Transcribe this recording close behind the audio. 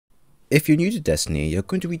If you're new to Destiny, you're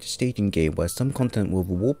going to reach a stage in game where some content will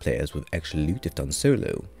reward players with extra loot if done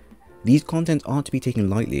solo. These contents aren't to be taken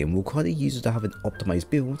lightly and will require the user to have an optimized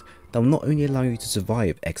build that will not only allow you to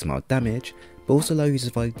survive X amount of damage, but also allow you to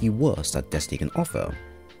survive the worst that Destiny can offer.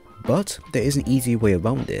 But there is an easier way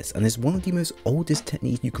around this, and it's one of the most oldest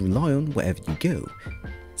techniques you can rely on wherever you go.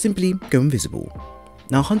 Simply go invisible.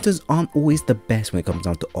 Now, hunters aren't always the best when it comes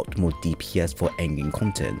down to optimal DPS for endgame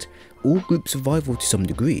content, or group survival to some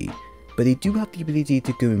degree, but they do have the ability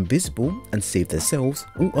to go invisible and save themselves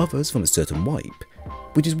or others from a certain wipe,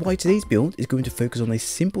 which is why today's build is going to focus on a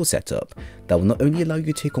simple setup that will not only allow you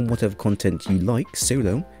to take on whatever content you like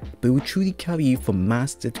solo, but will truly carry you from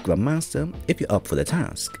master to grandmaster if you're up for the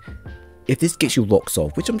task. If this gets your rocks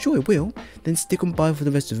off, which I'm sure it will, then stick on by for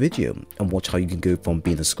the rest of the video and watch how you can go from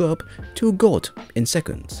being a scrub to a god in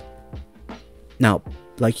seconds. Now,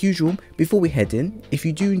 like usual, before we head in, if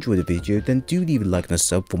you do enjoy the video, then do leave a like and a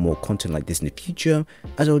sub for more content like this in the future,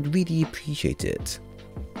 as I would really appreciate it.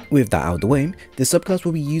 With that out of the way, the subclass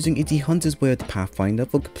we'll be using is the Hunter's Way of the Pathfinder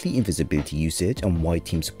for complete invisibility usage and wide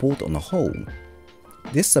team support on the whole.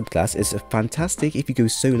 This subclass is fantastic if you go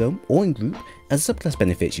solo or in group, as the subclass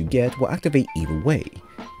benefits you get will activate either way.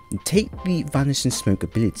 Take the Vanishing Smoke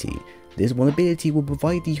ability. This one ability will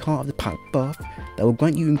provide the Heart of the Pack buff that will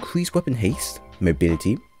grant you increased weapon haste,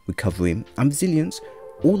 mobility, recovery and resilience,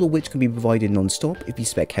 all of which can be provided non-stop if you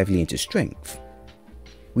spec heavily into strength.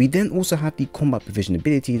 We then also have the Combat Provision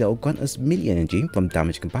ability that will grant us melee energy from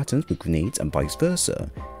damaged combatants with grenades and vice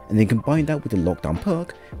versa, and then combine that with the Lockdown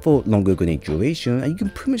perk for longer grenade duration, and you can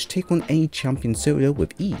pretty much take on any champion solo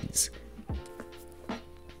with ease.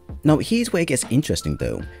 Now here's where it gets interesting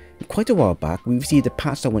though. Quite a while back we received a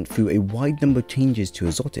patch that went through a wide number of changes to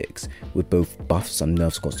exotics, with both buffs and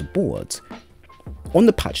nerfs across the board. On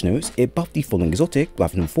the patch notes, it buffed the following exotic,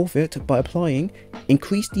 Graviton Forfeit, by applying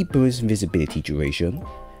increased the bonus invisibility duration.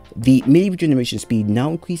 The melee regeneration speed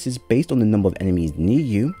now increases based on the number of enemies near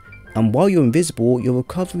you, and while you're invisible, your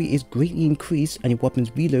recovery is greatly increased and your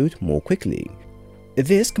weapons reload more quickly.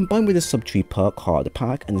 This, combined with the Subtree perk Heart of the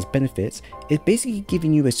Pack and its benefits, is basically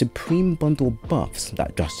giving you a supreme bundle of buffs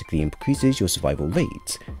that drastically increases your survival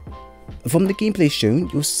rate. From the gameplay shown,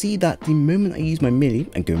 you'll see that the moment I use my melee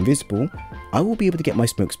and go invisible, I will be able to get my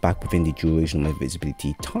smokes back within the duration of my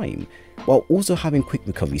invisibility time, while also having quick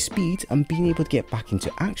recovery speed and being able to get back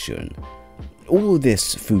into action. All of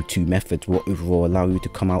this through two methods will overall allow you to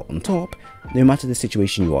come out on top, no matter the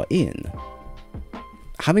situation you are in.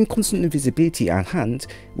 Having constant invisibility at hand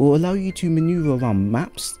will allow you to maneuver around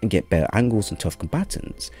maps and get better angles on tough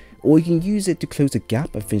combatants, or you can use it to close the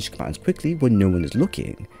gap and finish combatants quickly when no one is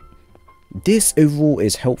looking. This overall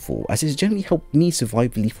is helpful, as it's generally helped me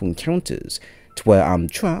survive lethal encounters to where I'm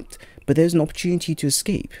trapped, but there's an opportunity to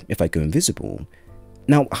escape if I go invisible.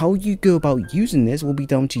 Now, how you go about using this will be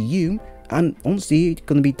down to you, and honestly it's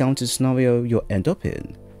going to be down to the scenario you'll end up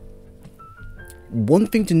in. One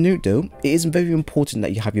thing to note though, it is very important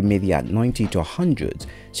that you have your melee at 90 to 100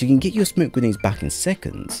 so you can get your smoke grenades back in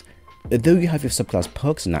seconds. Although you have your subclass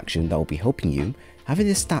perks in action that will be helping you, having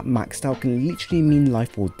this stat maxed out can literally mean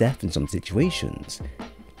life or death in some situations.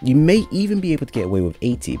 You may even be able to get away with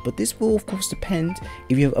 80, but this will of course depend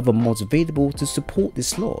if you have other mods available to support this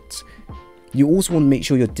slot. You also want to make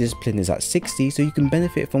sure your discipline is at 60 so you can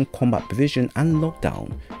benefit from Combat Provision and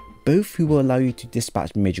Lockdown, both who will allow you to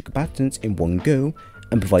dispatch major combatants in one go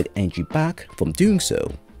and provide energy back from doing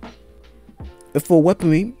so. For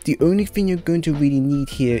weaponry, the only thing you're going to really need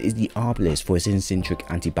here is the Arbalist for its eccentric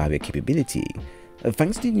anti-barrier capability.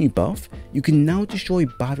 Thanks to the new buff, you can now destroy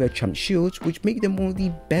barrier champ shields, which make them one of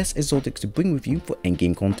the best exotics to bring with you for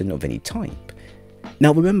endgame content of any type.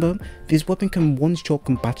 Now remember, this weapon can one-shot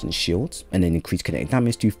combatant shields and then increase kinetic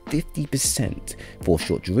damage to 50% for a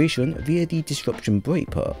short duration via the Disruption Break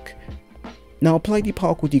perk. Now apply the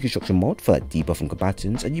Particle Deconstruction mod for that debuff on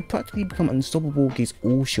combatants and you practically become unstoppable against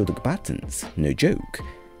all shielded combatants, no joke.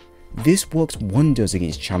 This works wonders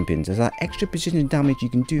against champions, as that extra precision damage you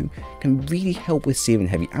can do can really help with saving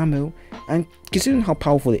heavy ammo, and considering how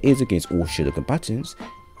powerful it is against all shielded combatants,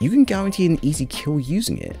 you can guarantee an easy kill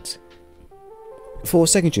using it. For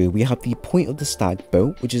secondary, we have the Point of the Stag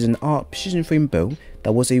bow, which is an art precision frame bow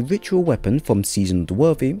that was a ritual weapon from Season of the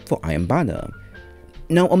Worthy for Iron Banner.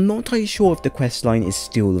 Now I'm not entirely sure if the questline is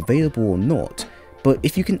still available or not, but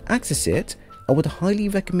if you can access it, I would highly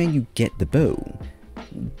recommend you get the bow.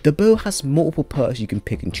 The bow has multiple perks you can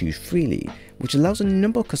pick and choose freely, which allows a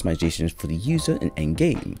number of customizations for the user in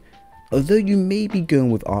endgame, although you may be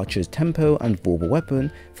going with Archer's Tempo and Vorpal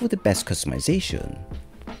Weapon for the best customization.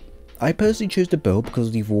 I personally chose the bow because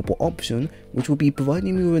of the Vorpal option, which will be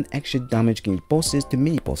providing me with an extra damage against bosses to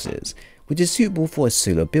mini bosses, which is suitable for a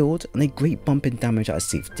solo build and a great bump in damage at a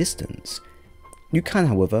safe distance. You can,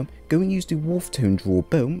 however, go and use the Wolf Tone Draw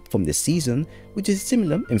bow from this season, which is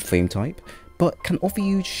similar in frame type, but can offer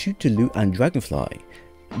you Shoot to Loot and Dragonfly.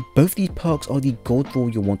 Both these perks are the gold draw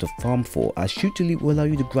you'll want to farm for, as Shoot to Loot will allow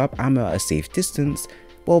you to grab ammo at a safe distance,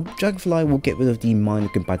 while Dragonfly will get rid of the minor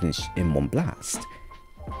combatants in one blast.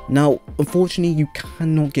 Now, unfortunately you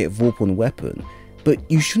cannot get Vorpal on a weapon, but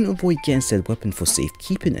you shouldn't avoid getting said weapon for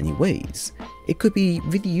safekeeping anyways. It could be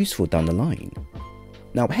really useful down the line.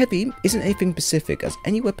 Now, heavy isn't anything specific, as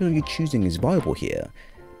any weapon you're choosing is viable here,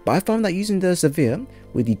 but I found that using the Severe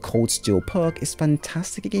with the Cold Steel perk is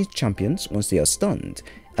fantastic against champions once they are stunned,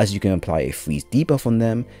 as you can apply a freeze debuff on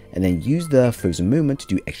them and then use the Frozen Movement to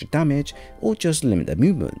do extra damage or just limit their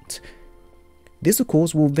movement. This of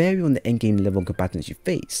course will vary on the endgame level combatants you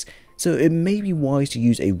face, so it may be wise to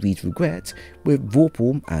use a Reed's Regret with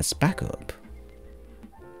Vorpal as backup.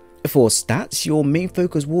 For stats, your main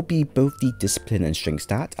focus will be both the Discipline and Strength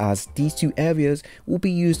stat, as these two areas will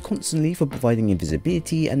be used constantly for providing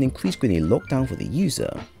invisibility and increased grenade lockdown for the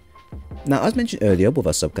user. Now, as mentioned earlier with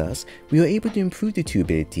our subclass, we are able to improve the two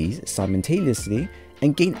abilities simultaneously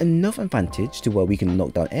and gain enough advantage to where we can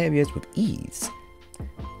lock down areas with ease.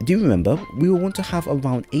 Do remember, we will want to have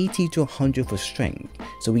around 80 to 100 for strength,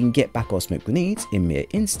 so we can get back our smoke grenades in mere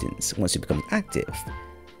instance once it becomes active.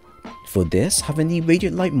 For this, having the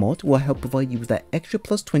Radiant Light mod will help provide you with that extra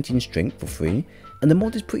plus 20 in strength for free, and the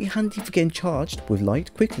mod is pretty handy for getting charged with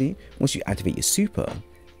light quickly once you activate your super.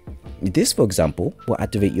 This, for example, will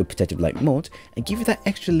activate your Protective Light mod and give you that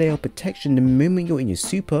extra layer of protection the moment you're in your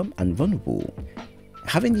super and vulnerable.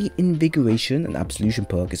 Having the Invigoration and Absolution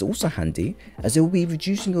perk is also handy, as it will be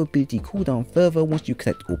reducing your ability cooldown further once you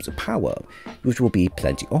collect Orbs of Power, which will be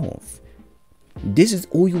plenty of. This is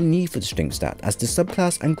all you'll need for the strength stat, as the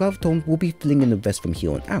subclass and Graviton will be filling in the rest from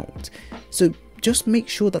here on out, so just make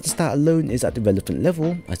sure that the stat alone is at the relevant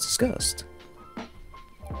level as discussed.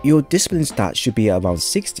 Your Discipline stat should be at around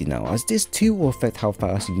 60 now, as this too will affect how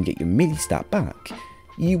fast you can get your melee stat back.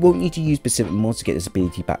 You won't need to use specific mods to get this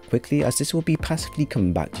ability back quickly, as this will be passively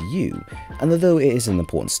coming back to you, and although it is an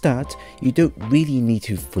important stat, you don't really need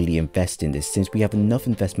to fully invest in this since we have enough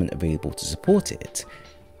investment available to support it.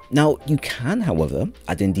 Now, you can, however,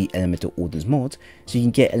 add in the Elemental Ordnance mod, so you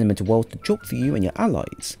can get Elemental Wealth to drop for you and your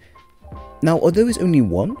allies. Now, although it's only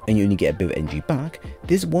one and you only get a bit of energy back,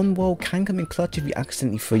 this one well can come in clutch if you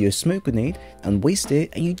accidentally throw your smoke grenade and waste it,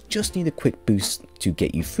 and you just need a quick boost to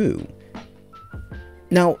get you through.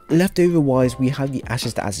 Now, leftover wise, we have the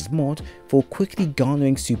Ashes to Ashes mod for quickly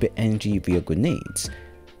garnering super energy via grenades.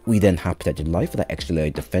 We then have Protected Life for that extra layer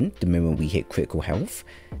of defense the moment we hit critical health,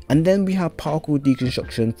 and then we have Particle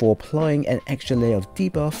Deconstruction for applying an extra layer of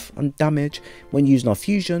debuff and damage when using our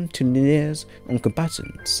fusion to linears on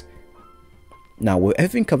combatants. Now, with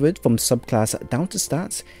everything covered from subclass down to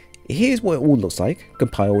stats, here's what it all looks like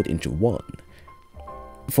compiled into one.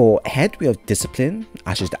 For head, we have Discipline,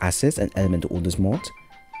 Ashes to Ashes and Elemental Orders mod.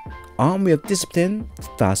 Arm, we have Discipline,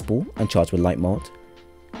 Fastball and Charged with Light mod.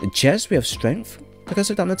 The chest, we have Strength,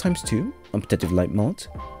 Percussive Damage ×2 and Protective Light mod.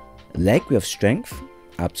 Leg, we have Strength,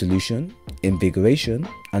 Absolution, Invigoration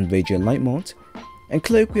and Radiant Light mod. And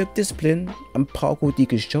cloak, we have Discipline and Particle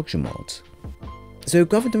Deconstruction mod. So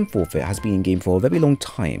Graviton Forfeit has been in game for a very long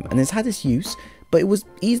time and has had its use, but it was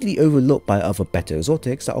easily overlooked by other better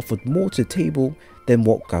exotics that offered more to the table than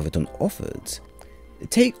what Graviton offered.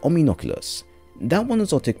 Take Omninoculus. That one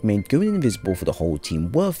exotic made going invisible for the whole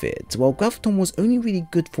team worth it, while Graviton was only really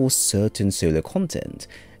good for certain solo content,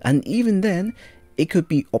 and even then, it could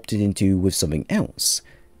be opted into with something else.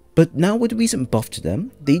 But now with the recent buff to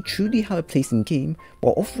them, they truly have a place in game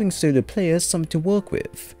while offering solo players something to work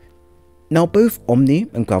with. Now both Omni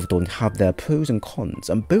and Graviton have their pros and cons,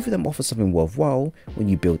 and both of them offer something worthwhile when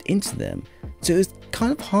you build into them, so it's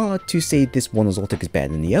kind of hard to say this one exotic is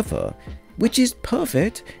better than the other, which is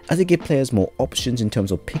perfect as it gives players more options in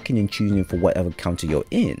terms of picking and choosing for whatever counter you're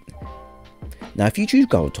in. Now if you choose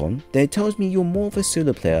Graviton, then it tells me you're more of a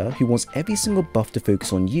solo player who wants every single buff to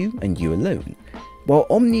focus on you and you alone, while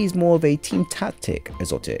Omni is more of a team tactic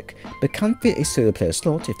exotic, but can fit a solo player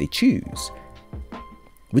slot if they choose.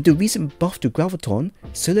 With the recent buff to Graviton,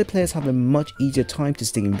 solo players have a much easier time to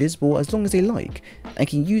stay invisible as long as they like, and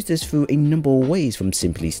can use this through a number of ways, from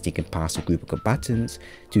simply sneaking past a group of combatants,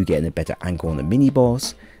 to getting a better angle on a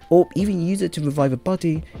mini-boss, or even use it to revive a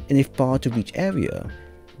buddy in a far to reach area.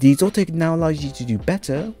 The exotic now allows you to do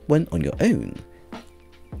better when on your own.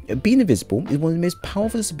 Being invisible is one of the most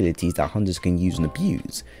powerful abilities that hunters can use and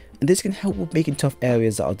abuse, and this can help with making tough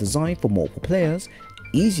areas that are designed for multiple players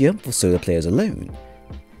easier for solo players alone.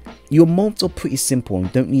 Your mobs are pretty simple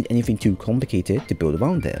and don't need anything too complicated to build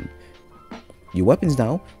around them. Your weapons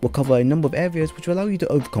now will cover a number of areas which will allow you to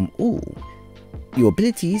overcome all. Your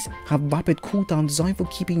abilities have rapid cooldown designed for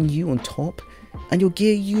keeping you on top, and your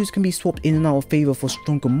gear used can be swapped in and out of favour for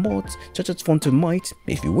stronger mods such as Font of Might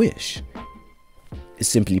if you wish.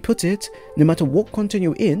 Simply put it, no matter what content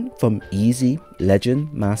you're in, from Easy,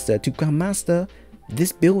 Legend, Master to Grandmaster,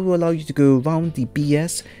 this build will allow you to go around the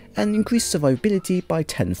BS and increase survivability by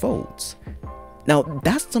 10-fold. Now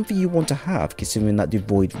that's something you want to have, considering that the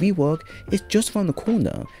Void rework is just around the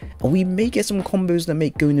corner, and we may get some combos that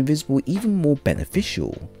make going invisible even more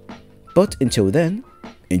beneficial. But until then,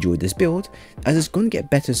 enjoy this build, as it's going to get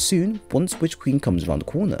better soon once Witch Queen comes around the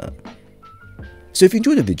corner. So if you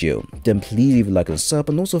enjoyed the video, then please leave a like and a sub,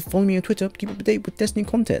 and also follow me on Twitter to keep up to date with Destiny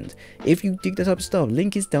content. If you dig that type of stuff,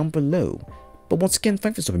 link is down below. But once again,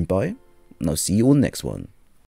 thanks for stopping by, and I'll see you on the next one.